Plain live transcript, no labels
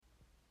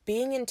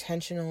being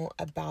intentional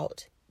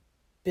about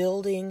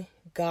building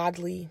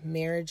godly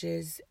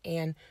marriages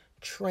and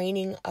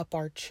training up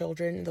our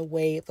children the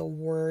way the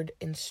word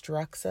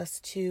instructs us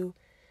to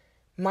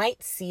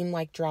might seem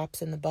like drops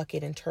in the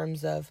bucket in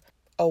terms of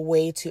a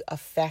way to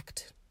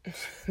affect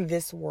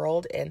this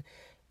world and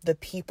the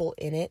people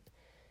in it.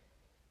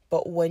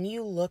 But when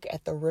you look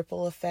at the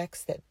ripple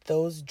effects that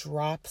those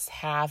drops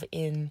have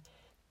in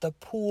the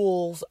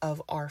pools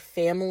of our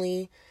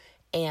family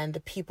and the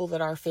people that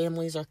our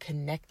families are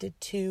connected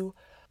to,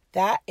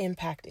 that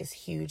impact is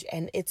huge.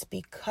 And it's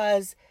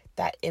because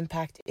that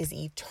impact is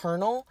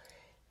eternal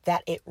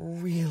that it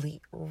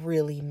really,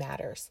 really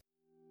matters.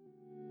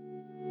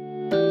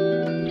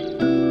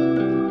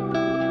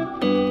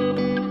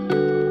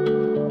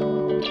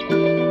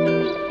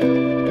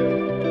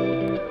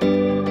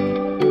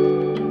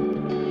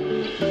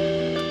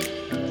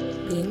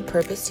 Being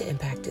purpose to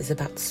impact is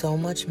about so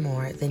much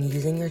more than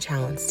using your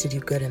talents to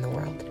do good in the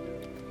world.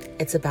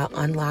 It's about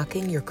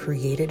unlocking your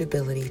created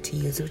ability to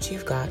use what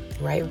you've got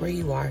right where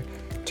you are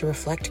to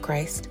reflect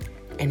Christ,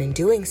 and in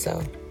doing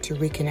so, to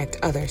reconnect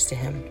others to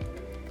Him.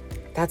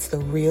 That's the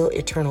real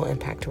eternal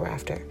impact we're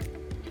after.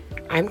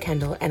 I'm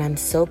Kendall, and I'm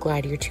so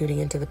glad you're tuning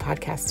into the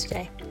podcast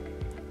today.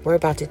 We're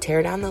about to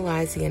tear down the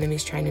lies the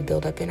enemy's trying to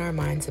build up in our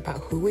minds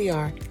about who we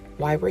are,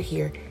 why we're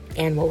here,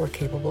 and what we're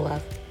capable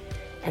of.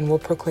 And we'll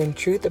proclaim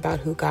truth about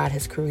who God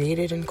has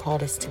created and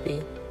called us to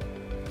be.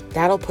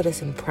 That'll put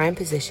us in prime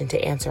position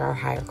to answer our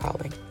higher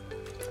calling.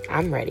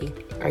 I'm ready.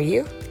 Are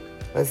you?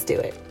 Let's do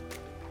it.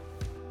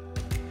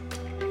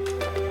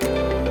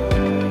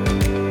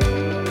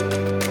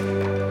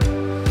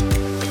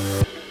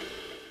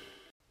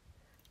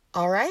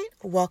 All right,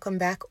 welcome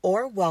back,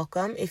 or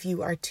welcome if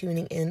you are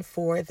tuning in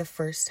for the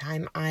first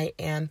time. I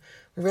am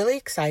really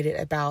excited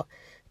about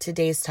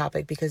today's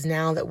topic because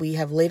now that we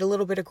have laid a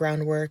little bit of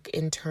groundwork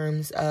in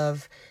terms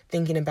of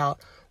thinking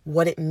about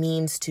what it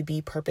means to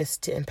be purpose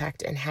to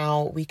impact and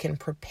how we can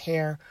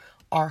prepare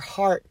our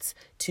hearts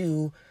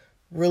to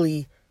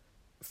really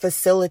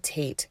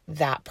facilitate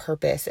that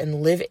purpose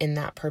and live in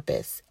that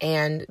purpose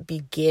and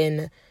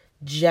begin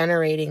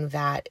generating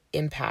that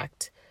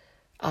impact,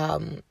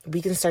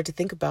 we can start to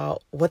think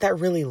about what that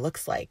really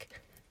looks like,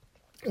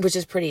 which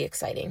is pretty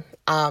exciting.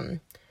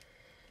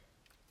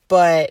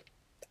 But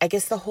I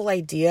guess the whole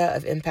idea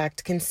of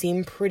impact can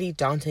seem pretty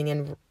daunting,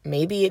 and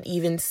maybe it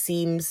even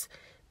seems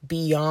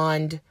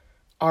beyond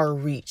our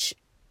reach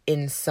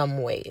in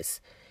some ways.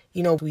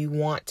 You know, we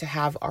want to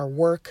have our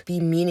work be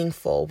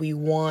meaningful. We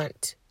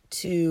want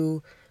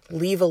to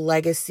leave a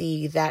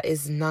legacy that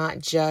is not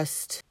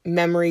just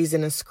memories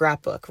in a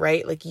scrapbook,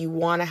 right? Like, you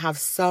want to have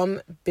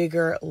some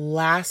bigger,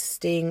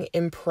 lasting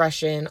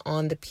impression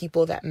on the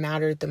people that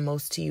mattered the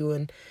most to you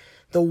and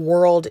the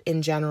world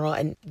in general.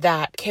 And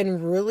that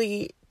can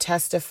really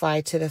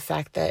testify to the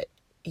fact that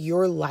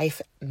your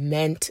life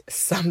meant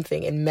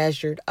something and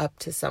measured up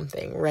to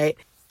something, right?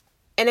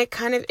 And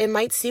it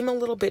might seem a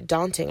little bit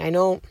daunting. I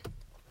know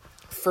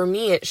for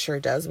me, it sure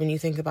does when you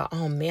think about,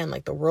 oh man,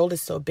 like the world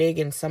is so big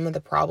and some of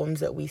the problems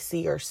that we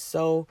see are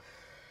so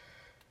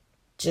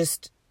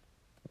just,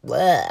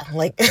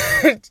 like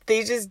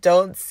they just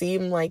don't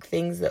seem like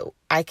things that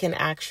I can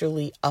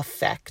actually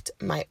affect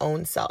my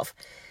own self.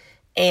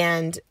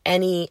 And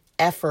any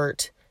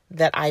effort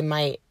that I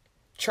might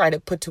try to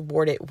put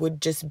toward it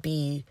would just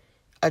be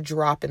a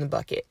drop in the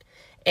bucket.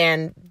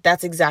 And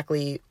that's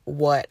exactly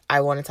what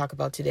I want to talk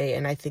about today.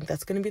 And I think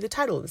that's going to be the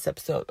title of this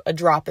episode, A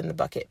Drop in the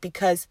Bucket,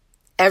 because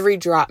every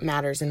drop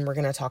matters, and we're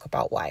going to talk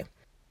about why.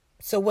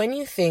 So when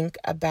you think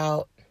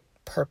about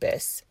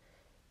purpose,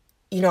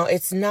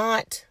 it's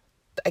not,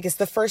 I guess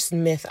the first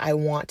myth I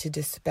want to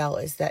dispel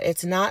is that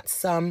it's not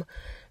some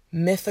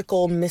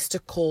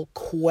mystical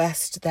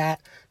quest that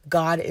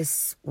God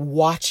is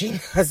watching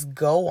us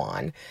go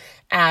on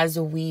as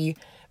we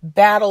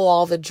battle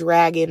all the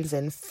dragons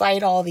and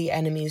fight all the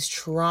enemies,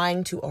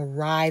 trying to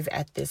arrive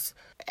at this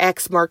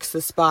X marks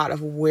the spot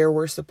of where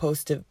we're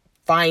supposed to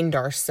find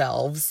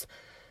ourselves.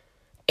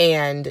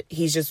 And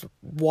he's just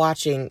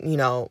watching,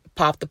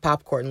 pop the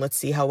popcorn. Let's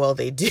see how well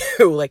they do.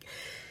 Like,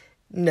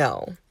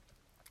 no.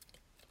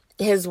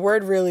 His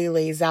word really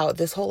lays out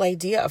this whole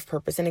idea of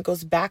purpose. And it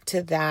goes back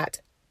to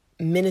that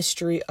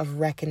ministry of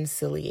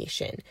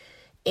reconciliation.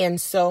 And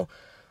so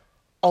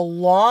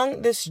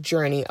along this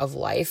journey of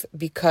life,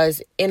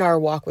 because in our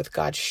walk with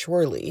God,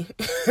 surely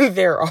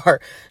there are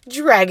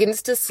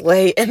dragons to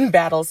slay and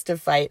battles to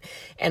fight.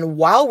 And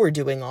while we're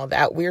doing all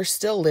that, we're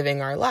still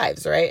living our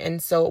lives, right?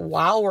 And so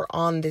while we're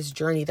on this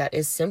journey that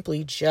is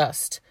simply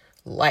just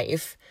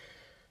life,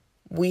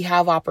 we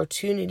have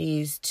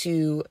opportunities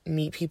to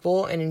meet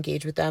people and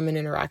engage with them and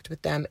interact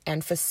with them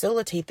and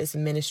facilitate this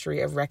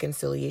ministry of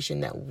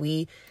reconciliation that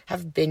we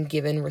have been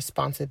given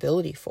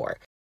responsibility for.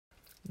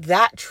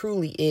 That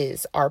truly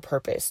is our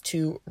purpose,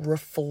 to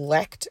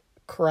reflect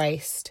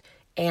Christ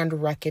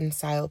and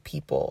reconcile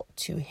people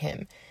to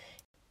Him.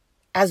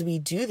 As we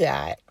do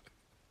that,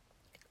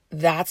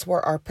 that's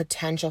where our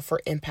potential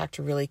for impact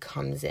really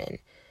comes in.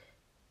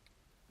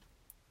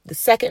 The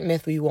second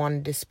myth we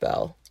want to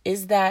dispel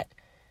is that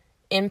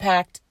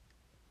impact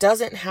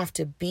doesn't have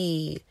to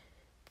be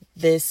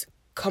this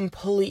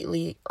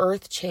completely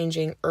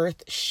earth-changing,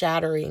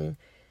 earth-shattering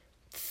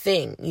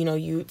thing. You know,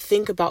 you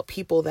think about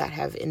people that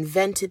have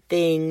invented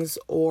things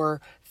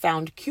or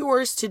found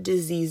cures to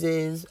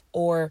diseases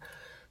or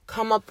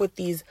come up with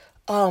these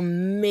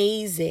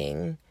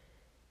amazing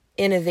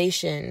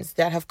innovations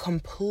that have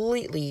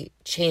completely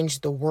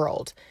changed the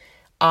world,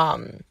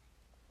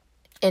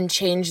 and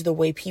changed the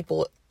way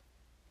people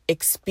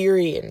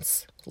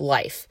experience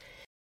life.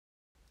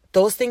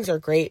 Those things are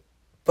great,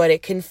 but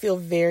it can feel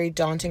very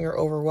daunting or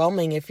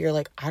overwhelming if you're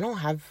like, I don't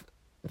have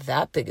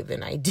that big of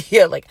an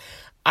idea. Like,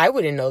 I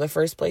wouldn't know the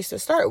first place to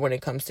start when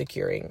it comes to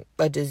curing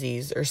a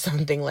disease or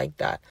something like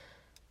that.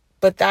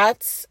 But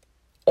that's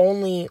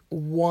only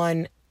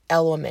one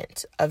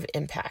element of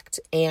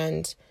impact.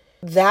 And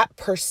that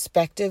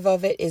perspective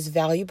of it is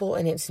valuable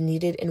and it's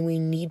needed. And we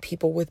need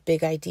people with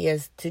big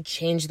ideas to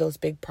change those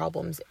big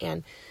problems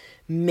and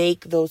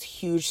make those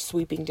huge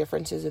sweeping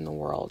differences in the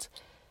world.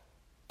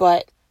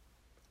 But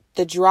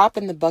the drop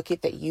in the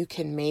bucket that you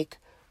can make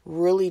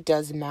really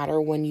does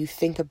matter when you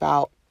think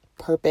about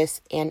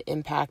purpose and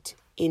impact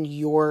in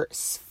your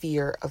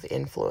sphere of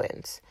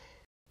influence.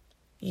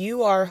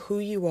 You are who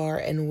you are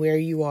and where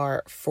you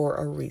are for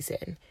a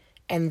reason.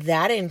 And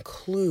that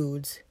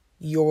includes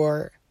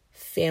your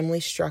family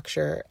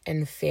structure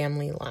and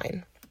family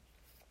line.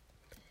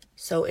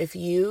 So if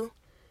you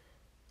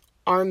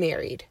are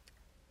married,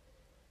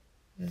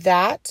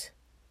 that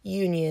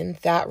union,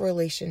 that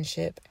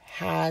relationship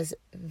has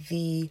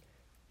the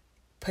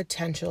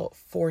potential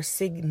for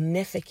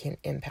significant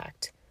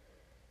impact.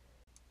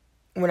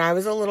 When I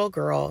was a little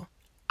girl,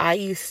 I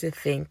used to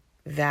think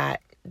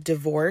that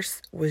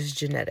divorce was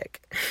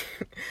genetic.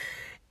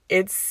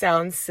 It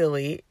sounds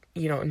silly,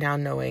 you know, now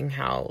knowing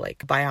how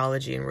like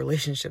biology and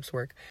relationships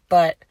work,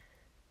 but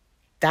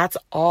that's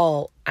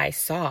all I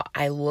saw.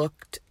 I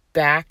looked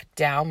back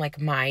down like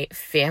my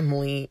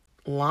family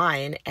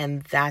line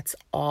and that's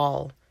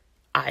all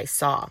I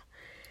saw.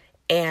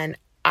 And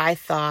I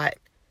thought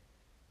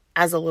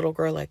as a little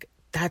girl, like,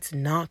 that's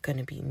not going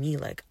to be me.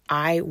 Like,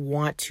 I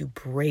want to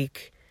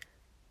break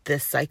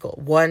this cycle.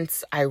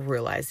 Once I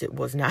realized it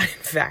was not in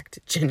fact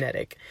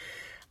genetic,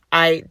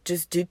 I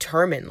just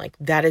determined like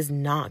that is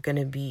not going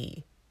to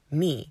be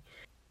me.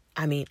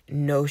 I mean,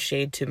 no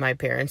shade to my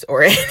parents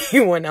or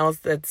anyone else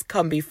that's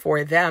come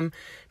before them,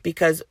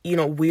 because, you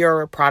know, we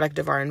are a product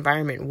of our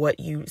environment. What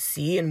you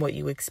see and what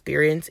you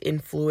experience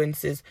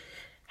influences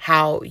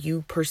how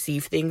you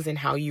perceive things and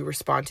how you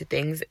respond to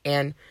things.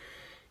 And,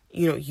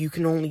 you know, you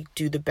can only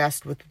do the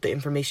best with the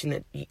information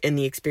that and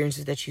the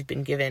experiences that you've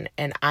been given.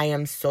 And I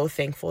am so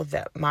thankful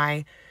that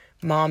my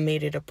mom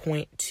made it a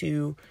point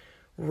to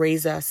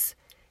raise us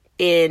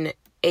in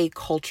a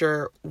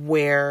culture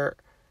where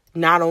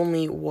not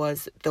only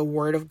was the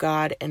word of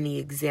God and the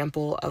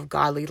example of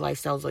godly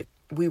lifestyles, like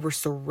we were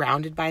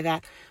surrounded by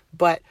that,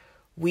 but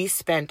we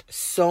spent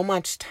so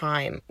much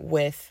time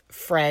with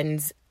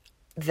friends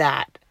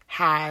that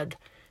had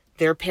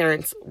their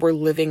parents were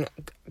living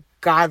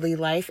godly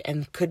life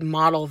and could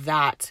model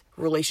that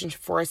relationship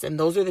for us. And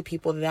those are the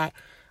people that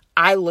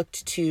I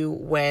looked to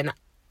when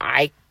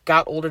I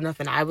got old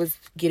enough and I was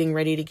getting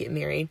ready to get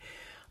married.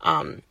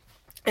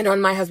 And on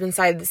my husband's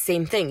side, the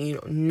same thing, you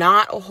know,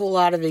 not a whole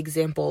lot of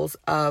examples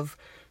of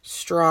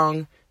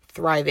strong,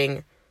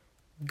 thriving,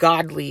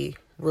 godly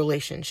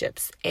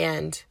relationships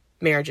and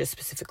marriages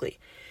specifically.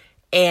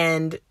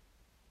 And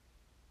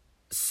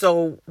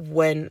so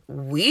when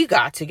we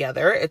got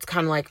together, it's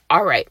kind of like,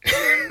 all right,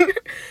 I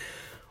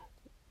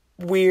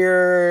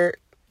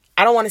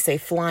don't want to say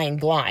flying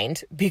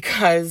blind,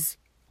 because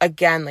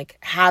again, like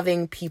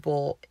having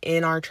people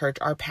in our church,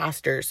 our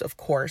pastors, of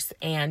course,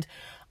 and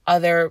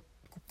other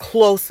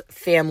close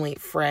family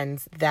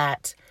friends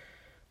that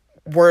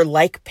were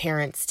like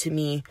parents to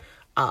me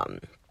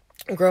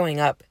growing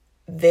up,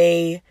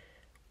 they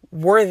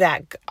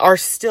are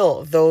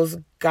still those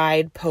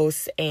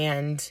guideposts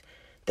and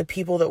the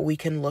people that we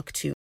can look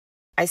to.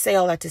 I say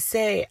all that to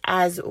say,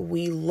 as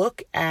we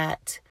look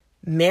at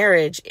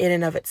marriage in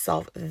and of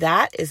itself,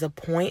 that is a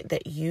point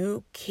that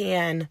you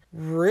can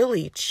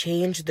really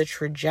change the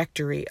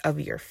trajectory of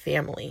your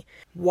family.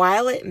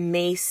 While it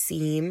may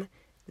seem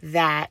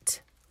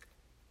that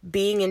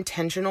being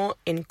intentional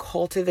in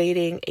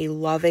cultivating a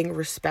loving,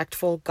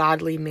 respectful,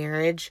 godly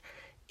marriage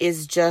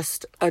is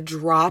just a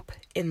drop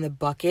in the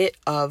bucket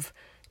of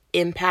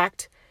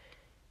impact,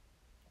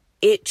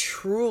 it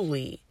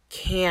truly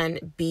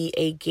can be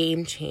a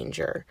game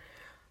changer.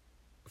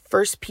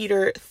 1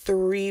 Peter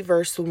 3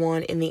 verse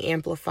 1 in the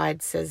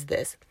Amplified says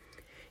this: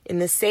 "In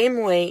the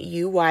same way,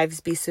 you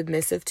wives be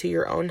submissive to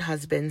your own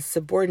husbands,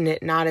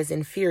 subordinate not as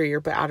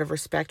inferior, but out of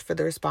respect for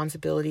the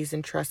responsibilities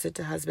entrusted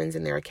to husbands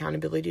and their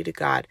accountability to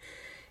God,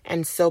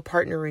 and so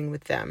partnering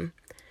with them,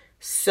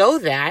 so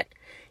that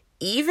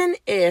even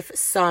if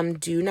some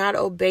do not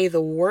obey the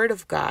word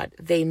of God,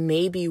 they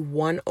may be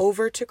won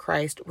over to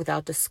Christ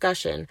without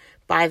discussion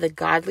by the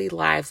godly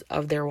lives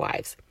of their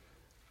wives."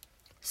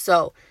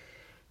 So,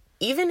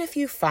 even if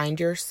you find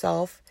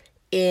yourself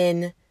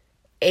in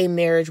a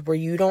marriage where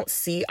you don't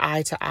see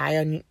eye to eye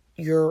on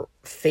your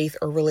faith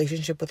or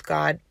relationship with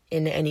God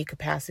in any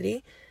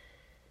capacity,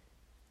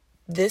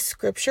 this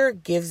scripture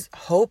gives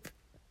hope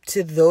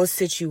to those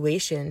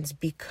situations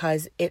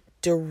because it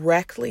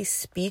directly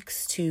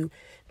speaks to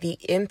the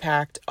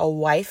impact a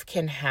wife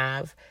can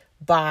have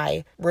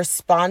by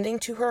responding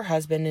to her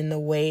husband in the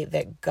way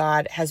that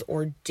God has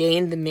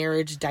ordained the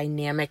marriage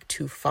dynamic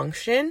to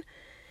function,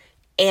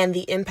 and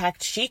the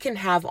impact she can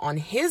have on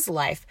his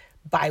life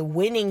by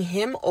winning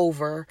him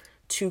over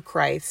to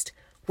Christ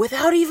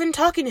without even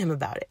talking to him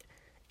about it.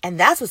 And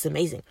that's what's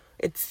amazing.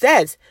 It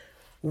says,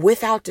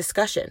 without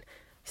discussion,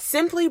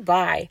 simply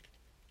by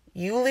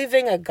you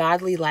living a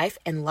godly life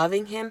and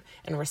loving him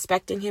and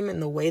respecting him in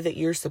the way that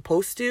you're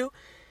supposed to,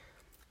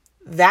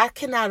 that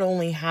can not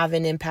only have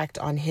an impact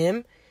on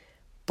him,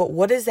 but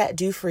what does that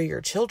do for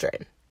your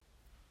children?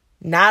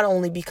 Not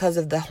only because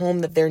of the home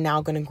that they're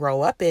now going to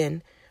grow up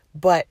in,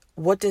 but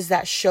what does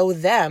that show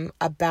them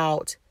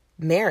about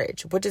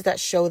marriage? What does that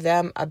show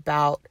them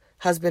about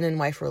husband and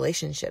wife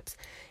relationships?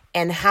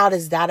 And how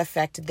does that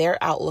affect their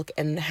outlook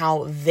and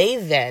how they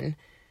then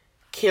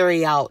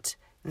carry out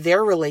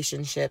their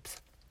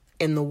relationships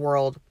in the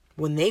world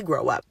when they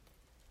grow up?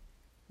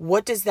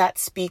 What does that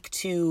speak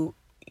to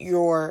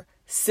your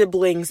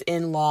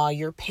siblings-in-law,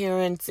 your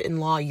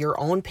parents-in-law, your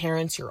own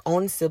parents, your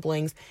own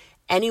siblings,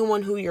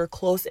 anyone who you're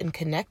close and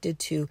connected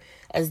to,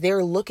 as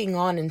they're looking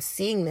on and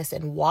seeing this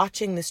and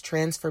watching this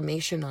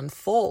transformation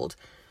unfold?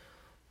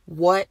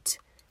 What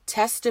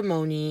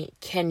testimony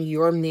can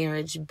your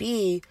marriage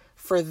be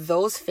for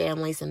those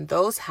families and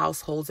those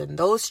households and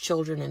those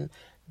children and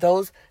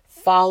those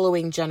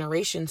following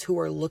generations who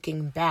are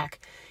looking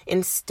back?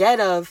 Instead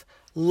of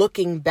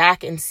looking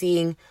back and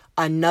seeing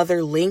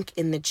another link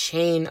in the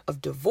chain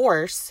of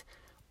divorce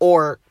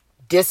or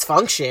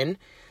dysfunction,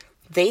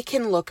 they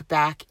can look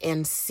back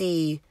and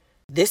see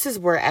this is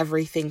where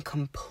everything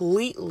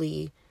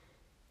completely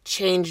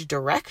changed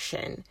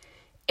direction.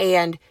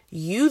 And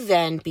you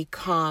then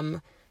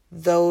become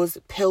those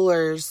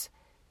pillars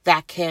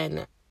that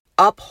can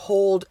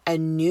uphold a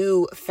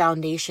new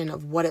foundation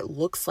of what it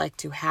looks like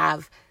to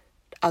have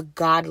a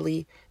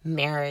godly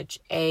marriage,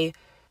 a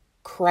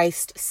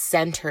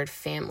Christ-centered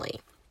family.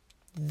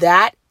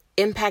 That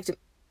impact,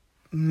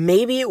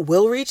 maybe it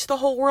will reach the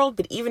whole world,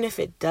 but even if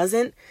it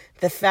doesn't,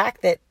 the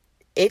fact that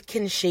it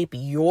can shape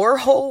your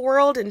whole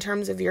world in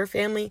terms of your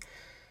family,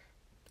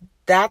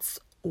 that's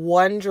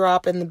one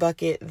drop in the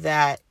bucket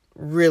that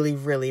really,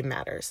 really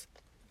matters.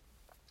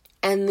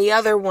 And the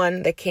other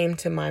one that came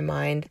to my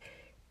mind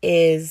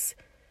is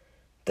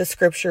the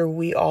scripture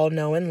we all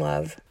know and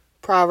love,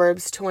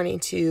 Proverbs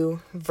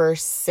 22,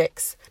 verse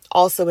 6.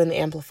 Also in the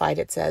Amplified,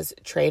 it says,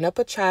 "Train up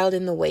a child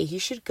in the way he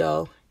should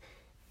go."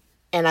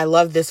 And I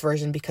love this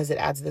version because it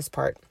adds this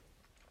part.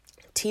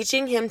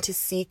 "Teaching him to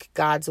seek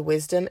God's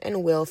wisdom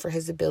and will for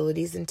his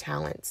abilities and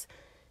talents.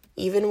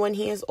 Even when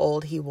he is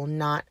old, he will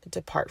not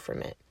depart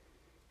from it."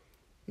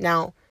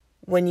 Now,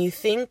 when you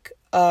think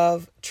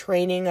of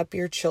training up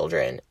your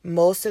children,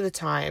 most of the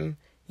time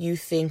you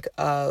think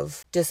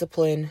of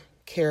discipline,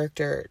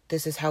 character,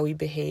 this is how we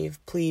behave,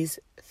 please,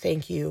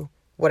 thank you,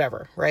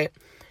 whatever, right?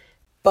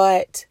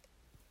 But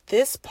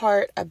this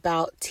part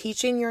about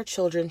teaching your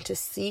children to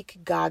seek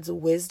God's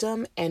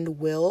wisdom and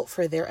will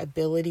for their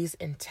abilities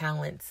and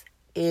talents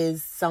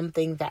is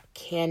something that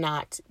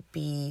cannot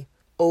be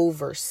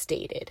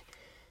overstated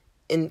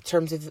in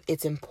terms of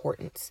its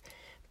importance,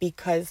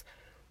 because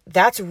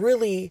that's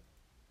really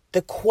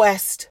the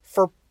quest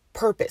for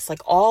purpose.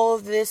 Like all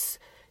of this,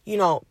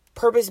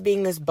 purpose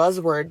being this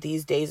buzzword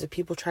these days of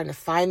people trying to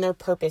find their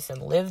purpose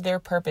and live their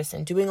purpose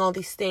and doing all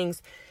these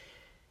things.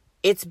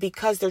 It's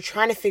because they're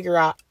trying to figure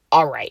out,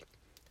 all right,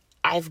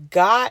 I've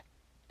got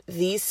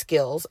these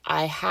skills.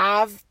 I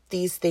have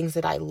these things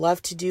that I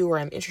love to do or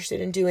I'm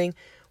interested in doing.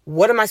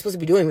 What am I supposed to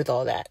be doing with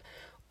all that?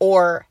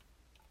 Or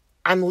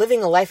I'm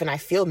living a life and I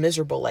feel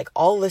miserable. Like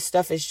all this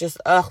stuff is just,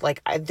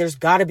 there's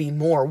got to be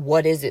more.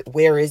 What is it?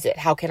 Where is it?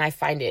 How can I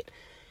find it?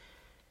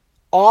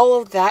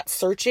 All of that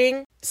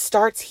searching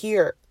starts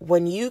here.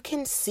 When you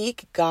can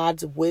seek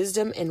God's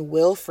wisdom and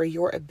will for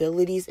your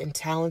abilities and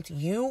talents,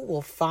 you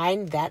will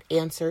find that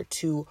answer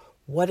to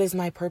what is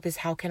my purpose?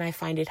 How can I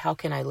find it? How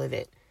can I live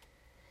it?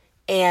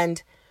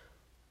 And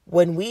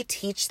when we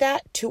teach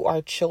that to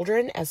our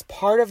children as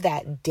part of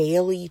that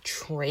daily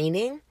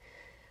training,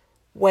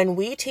 when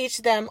we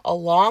teach them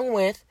along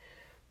with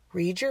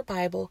read your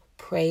Bible,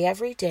 pray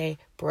every day,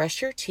 brush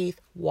your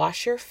teeth,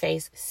 wash your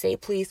face, say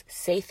please,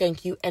 say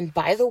thank you. And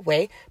by the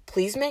way,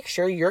 please make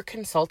sure you're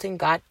consulting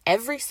God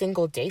every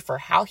single day for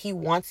how he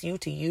wants you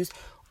to use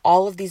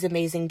all of these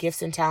amazing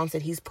gifts and talents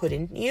that he's put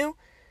in you.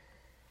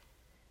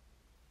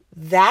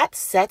 That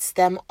sets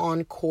them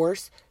on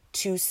course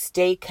to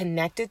stay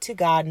connected to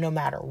God no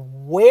matter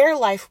where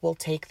life will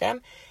take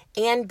them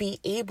and be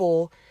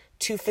able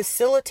to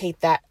facilitate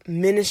that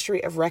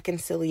ministry of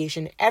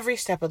reconciliation every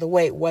step of the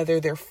way, whether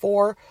they're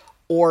 4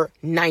 or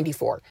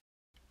 94.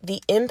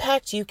 The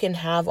impact you can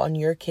have on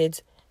your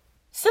kids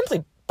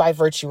simply by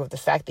virtue of the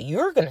fact that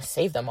you're going to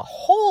save them a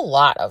whole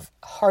lot of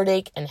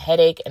heartache and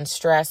headache and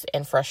stress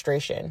and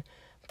frustration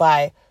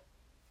by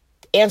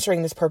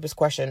answering this purpose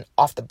question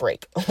off the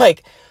break.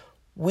 Like,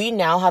 we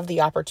now have the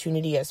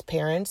opportunity as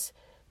parents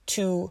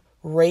to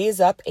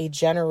raise up a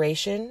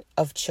generation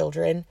of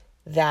children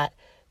that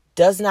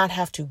does not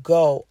have to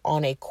go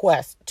on a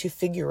quest to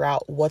figure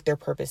out what their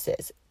purpose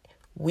is.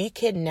 We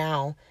can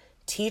now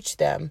teach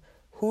them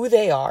who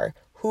they are,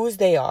 whose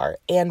they are,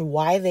 and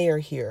why they are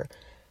here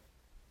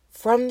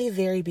from the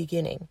very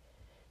beginning.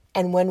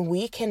 And when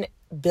we can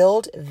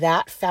build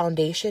that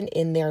foundation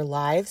in their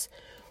lives,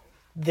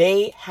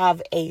 they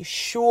have a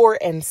sure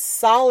and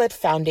solid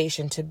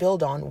foundation to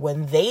build on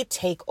when they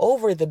take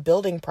over the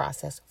building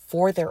process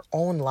for their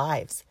own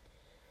lives.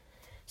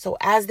 So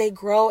as they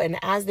grow and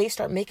as they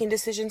start making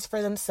decisions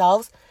for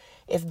themselves,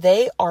 if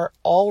they are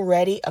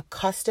already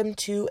accustomed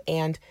to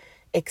and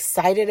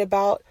excited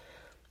about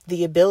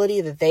the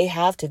ability that they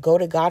have to go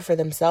to God for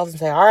themselves and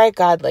say, all right,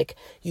 God, like,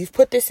 you've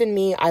put this in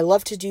me. I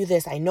love to do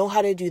this. I know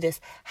how to do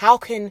this. How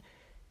can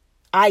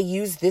I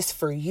use this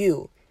for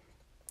you?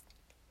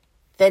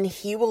 Then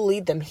he will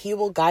lead them. He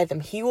will guide them.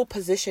 He will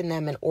position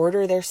them and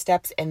order their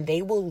steps, and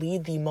they will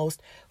lead the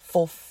most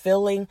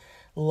fulfilling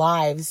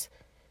lives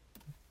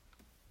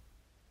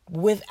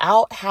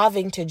without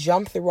having to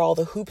jump through all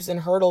the hoops and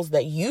hurdles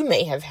that you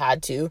may have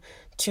had to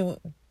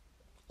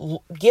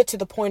get to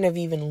the point of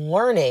even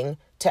learning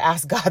to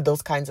ask God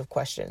those kinds of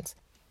questions.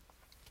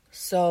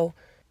 So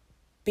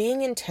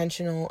being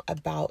intentional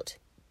about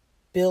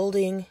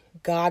building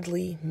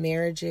godly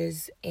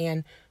marriages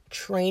and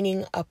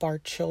training up our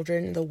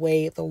children the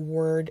way the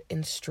word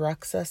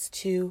instructs us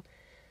to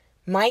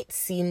might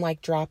seem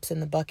like drops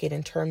in the bucket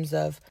in terms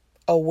of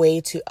a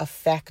way to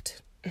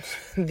affect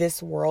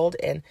this world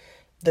and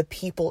the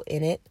people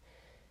in it.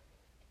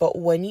 But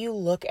when you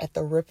look at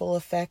the ripple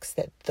effects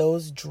that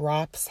those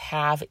drops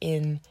have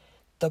in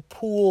the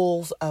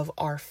pools of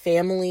our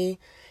family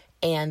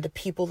and the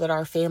people that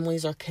our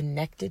families are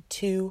connected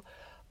to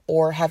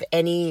or have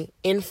any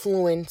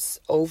influence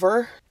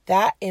over,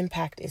 that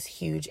impact is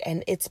huge.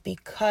 And it's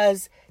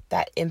because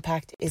that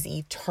impact is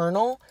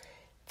eternal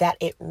that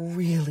it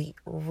really,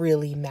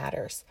 really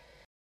matters.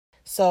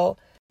 So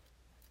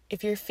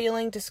if you're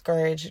feeling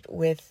discouraged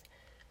with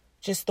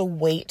just the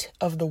weight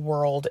of the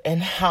world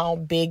and how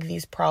big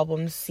these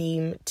problems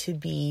seem to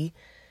be,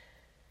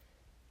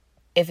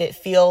 if it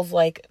feels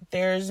like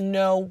there's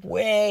no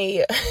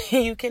way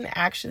you can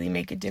actually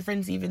make a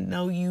difference, even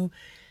though you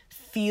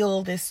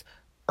feel this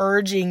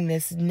urging,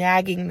 this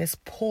nagging, this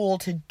pull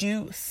to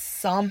do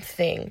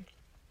something,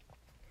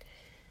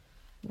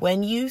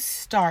 when you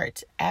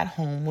start at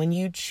home, when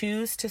you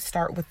choose to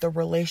start with the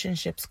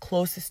relationships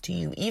closest to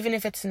you, even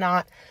if it's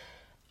not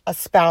a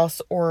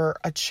spouse or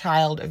a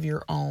child of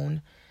your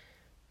own,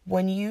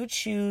 when you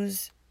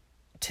choose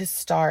to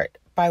start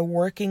by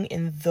working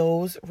in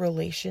those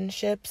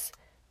relationships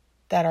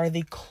that are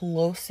the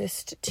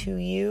closest to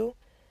you,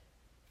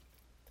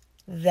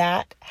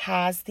 that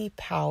has the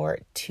power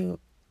to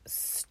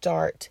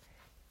start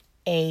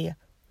a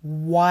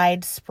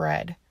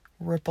widespread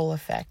ripple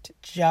effect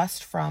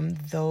just from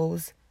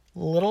those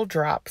little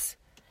drops.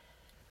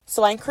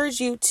 So I encourage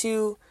you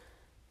to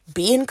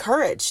be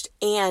encouraged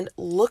and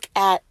look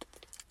at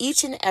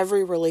each and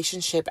every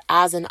relationship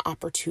as an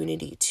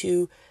opportunity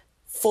to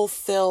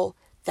fulfill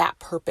that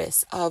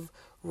purpose of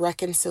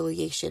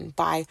reconciliation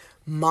by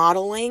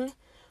modeling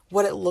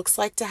what it looks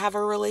like to have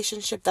a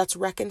relationship that's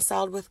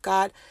reconciled with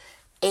God,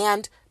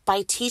 and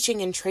by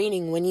teaching and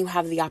training when you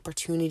have the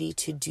opportunity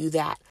to do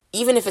that.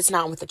 Even if it's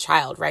not with a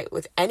child, right?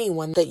 With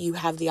anyone that you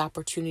have the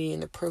opportunity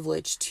and the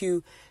privilege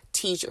to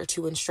teach or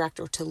to instruct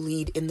or to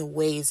lead in the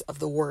ways of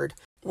the word.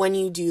 When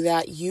you do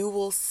that, you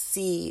will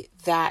see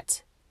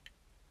that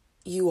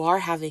you are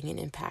having an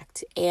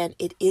impact and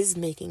it is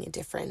making a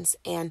difference.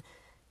 And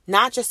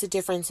not just a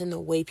difference in the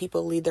way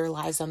people lead their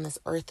lives on this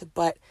earth,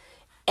 but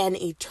an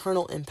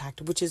eternal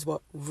impact, which is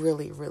what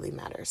really, really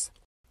matters.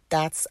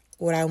 That's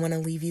what I want to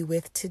leave you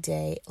with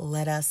today.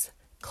 Let us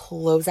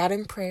close out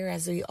in prayer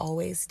as we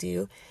always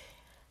do.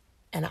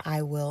 And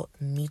I will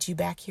meet you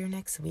back here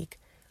next week.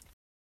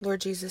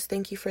 Lord Jesus,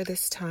 thank you for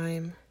this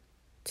time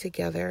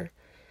together.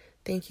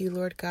 Thank you,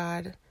 Lord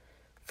God,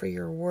 for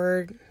your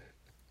word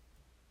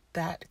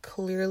that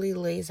clearly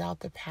lays out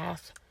the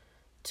path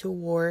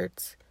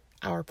towards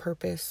our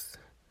purpose.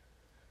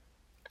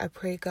 I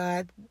pray,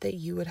 God, that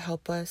you would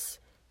help us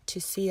to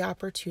see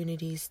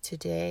opportunities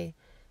today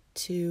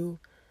to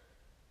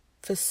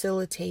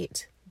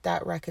facilitate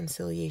that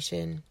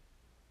reconciliation,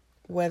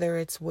 whether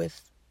it's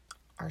with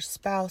our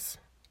spouse,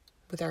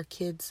 with our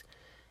kids,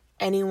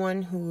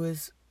 anyone who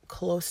is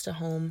close to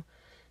home,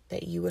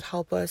 that you would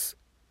help us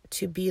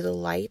to be the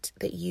light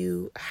that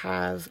you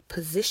have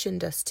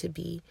positioned us to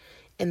be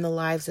in the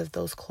lives of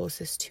those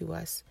closest to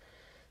us,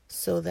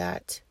 so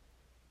that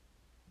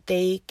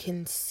they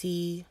can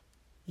see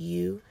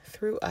you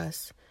through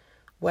us,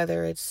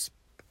 whether it's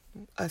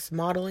us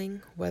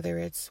modeling, whether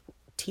it's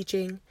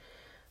teaching,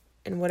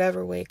 in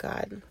whatever way,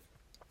 God,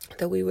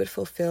 that we would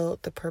fulfill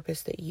the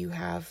purpose that you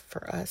have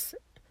for us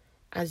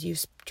as you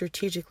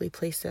strategically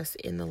place us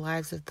in the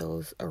lives of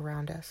those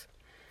around us.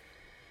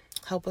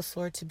 Help us,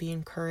 Lord, to be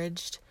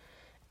encouraged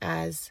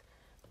as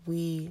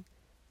we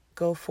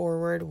go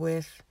forward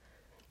with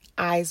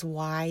eyes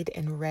wide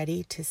and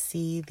ready to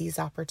see these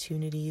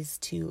opportunities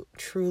to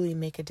truly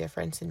make a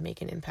difference and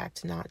make an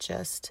impact, not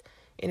just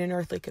in an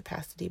earthly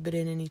capacity, but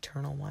in an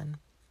eternal one.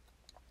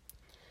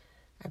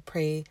 I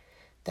pray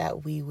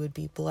that we would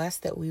be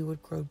blessed, that we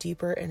would grow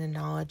deeper in a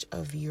knowledge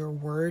of your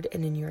word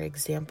and in your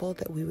example,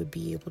 that we would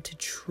be able to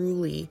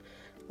truly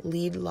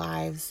lead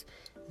lives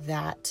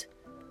that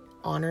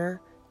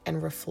honor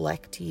and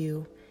reflect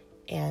you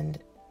and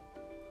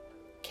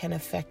can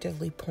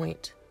effectively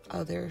point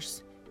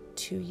others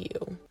to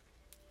you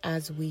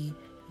as we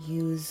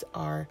use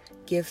our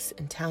gifts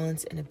and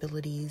talents and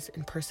abilities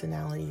and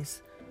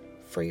personalities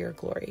for your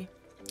glory.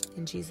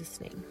 In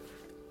Jesus' name,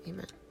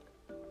 amen.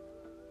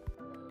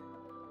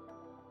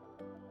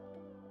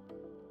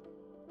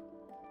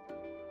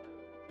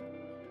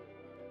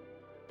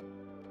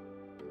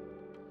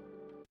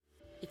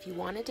 If you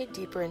want to dig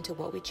deeper into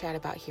what we chat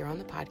about here on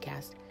the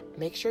podcast,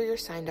 make sure you're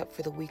signed up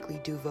for the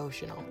weekly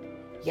devotional.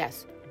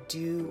 Yes,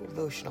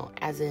 devotional,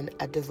 as in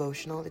a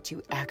devotional that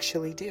you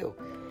actually do.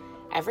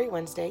 Every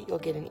Wednesday, you'll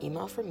get an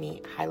email from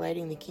me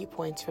highlighting the key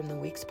points from the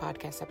week's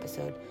podcast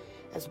episode,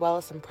 as well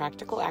as some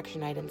practical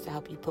action items to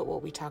help you put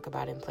what we talk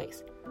about in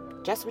place.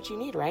 Just what you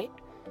need, right?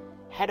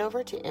 Head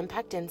over to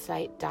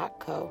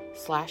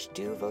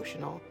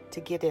impactinsight.co/devotional to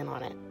get in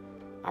on it.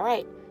 All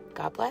right,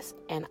 God bless,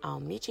 and I'll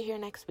meet you here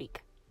next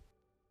week.